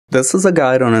This is a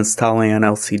guide on installing an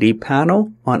LCD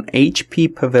panel on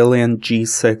HP Pavilion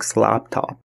G6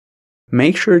 laptop.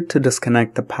 Make sure to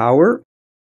disconnect the power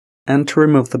and to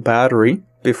remove the battery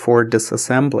before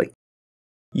disassembly.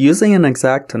 Using an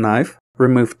X-Acto knife,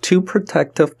 remove two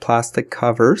protective plastic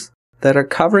covers that are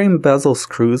covering bezel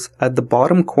screws at the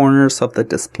bottom corners of the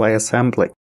display assembly.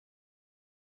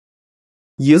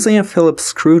 Using a Phillips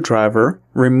screwdriver,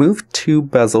 remove two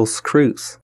bezel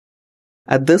screws.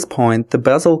 At this point, the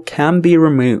bezel can be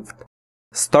removed.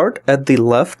 Start at the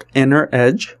left inner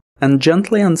edge and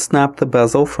gently unsnap the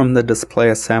bezel from the display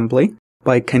assembly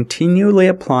by continually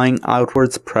applying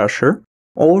outwards pressure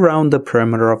all around the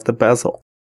perimeter of the bezel.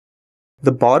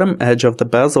 The bottom edge of the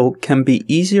bezel can be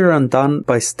easier undone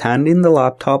by standing the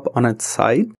laptop on its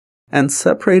side and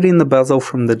separating the bezel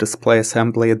from the display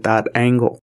assembly at that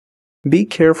angle. Be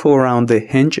careful around the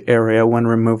hinge area when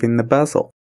removing the bezel.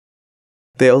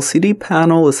 The LCD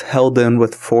panel is held in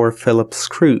with 4 Phillips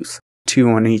screws, 2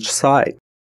 on each side.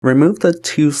 Remove the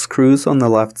 2 screws on the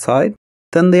left side,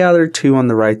 then the other 2 on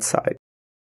the right side.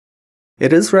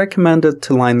 It is recommended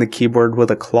to line the keyboard with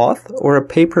a cloth or a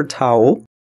paper towel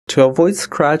to avoid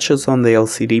scratches on the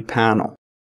LCD panel.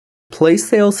 Place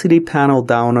the LCD panel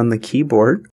down on the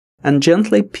keyboard and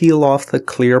gently peel off the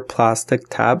clear plastic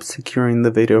tab securing the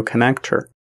video connector.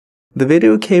 The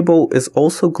video cable is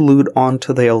also glued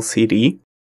onto the LCD.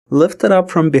 Lift it up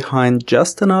from behind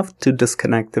just enough to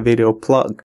disconnect the video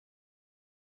plug.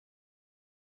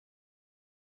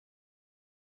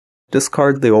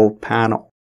 Discard the old panel.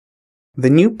 The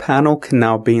new panel can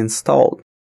now be installed.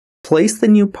 Place the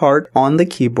new part on the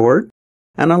keyboard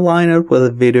and align it with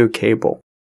a video cable.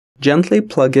 Gently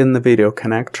plug in the video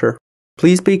connector.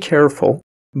 Please be careful.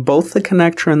 Both the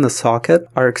connector and the socket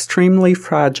are extremely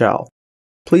fragile.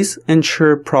 Please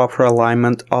ensure proper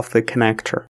alignment of the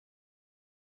connector.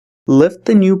 Lift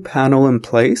the new panel in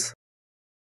place.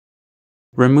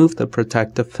 Remove the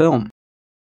protective film.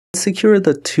 Secure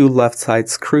the 2 left side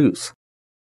screws.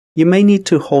 You may need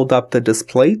to hold up the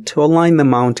display to align the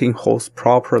mounting holes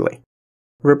properly.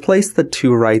 Replace the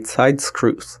 2 right side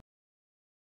screws.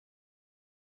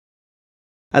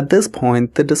 At this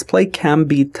point, the display can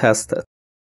be tested.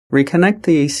 Reconnect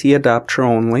the AC adapter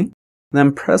only,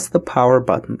 then press the power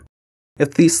button.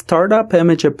 If the startup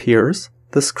image appears,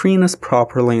 the screen is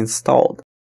properly installed.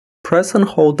 Press and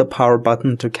hold the power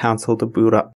button to cancel the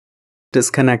boot up.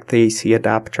 Disconnect the AC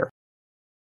adapter.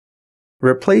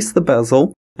 Replace the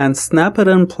bezel and snap it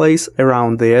in place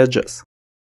around the edges.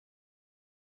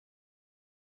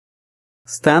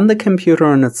 Stand the computer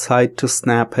on its side to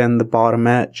snap in the bottom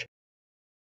edge.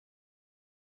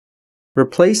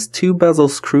 Replace 2 bezel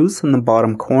screws in the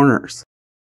bottom corners.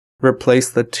 Replace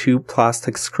the 2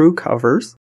 plastic screw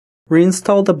covers.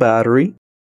 Reinstall the battery.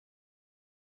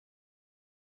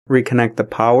 Reconnect the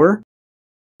power.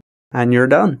 And you're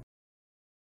done.